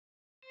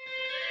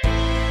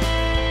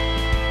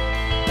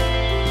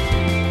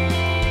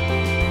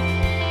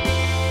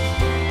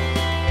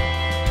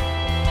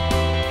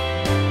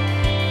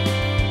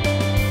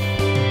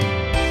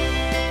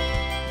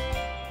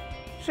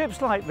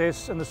Ships like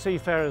this and the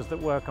seafarers that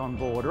work on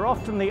board are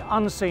often the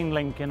unseen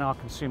link in our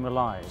consumer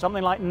lives.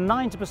 Something like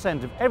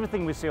 90% of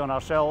everything we see on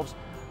our shelves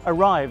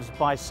arrives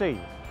by sea.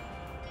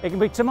 It can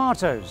be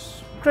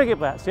tomatoes, cricket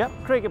bats,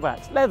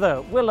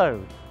 leather,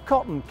 willow,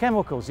 cotton,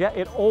 chemicals,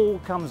 it all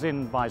comes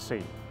in by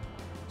sea.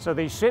 So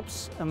these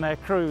ships and their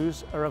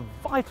crews are a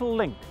vital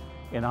link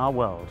in our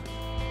world.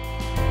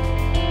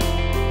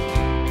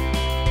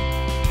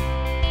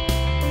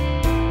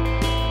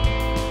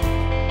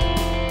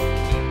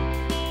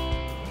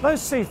 Those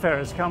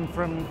seafarers come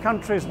from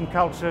countries and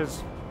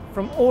cultures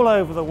from all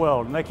over the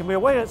world, and they can be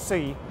away at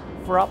sea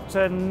for up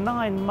to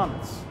 9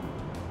 months,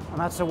 and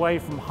that's away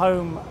from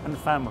home and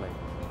family.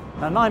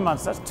 Now 9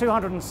 months, that's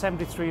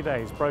 273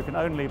 days, broken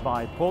only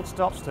by port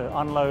stops to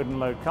unload and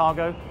load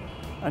cargo,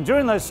 and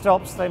during those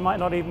stops they might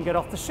not even get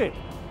off the ship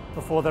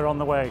before they're on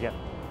the way again.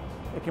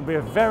 It can be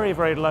a very,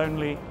 very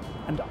lonely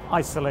and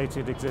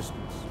isolated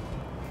existence.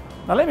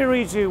 Now let me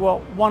read you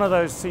what one of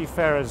those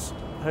seafarers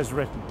has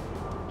written.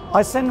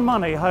 "I send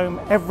money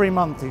home every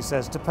month," he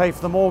says, "to pay for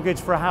the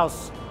mortgage for a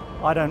house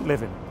I don't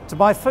live in, to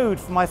buy food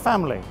for my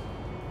family,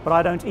 but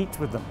I don't eat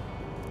with them,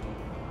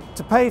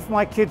 to pay for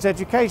my kids'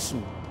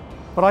 education,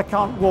 but I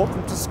can't walk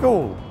them to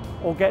school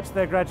or get to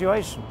their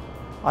graduation.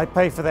 I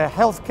pay for their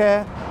health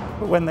care,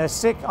 but when they're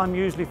sick, I'm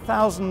usually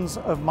thousands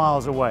of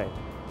miles away.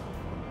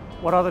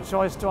 What other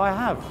choice do I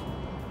have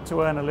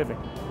to earn a living?"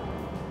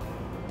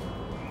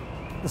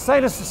 The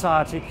Sailors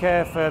Society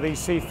care for these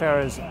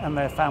seafarers and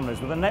their families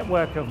with a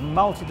network of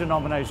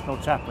multi-denominational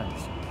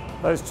chaplains.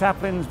 Those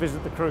chaplains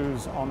visit the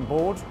crews on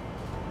board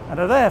and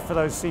are there for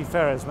those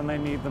seafarers when they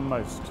need them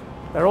most.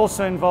 They're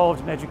also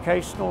involved in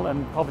educational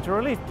and poverty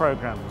relief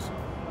programs,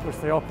 which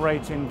they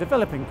operate in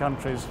developing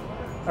countries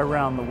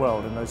around the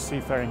world in those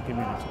seafaring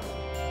communities.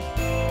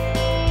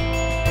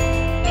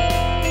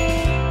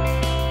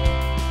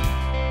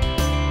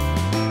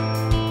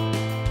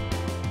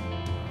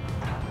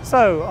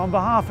 So, on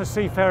behalf of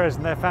seafarers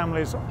and their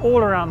families all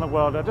around the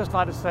world, I'd just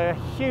like to say a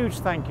huge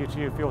thank you to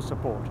you for your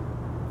support.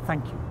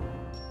 Thank you.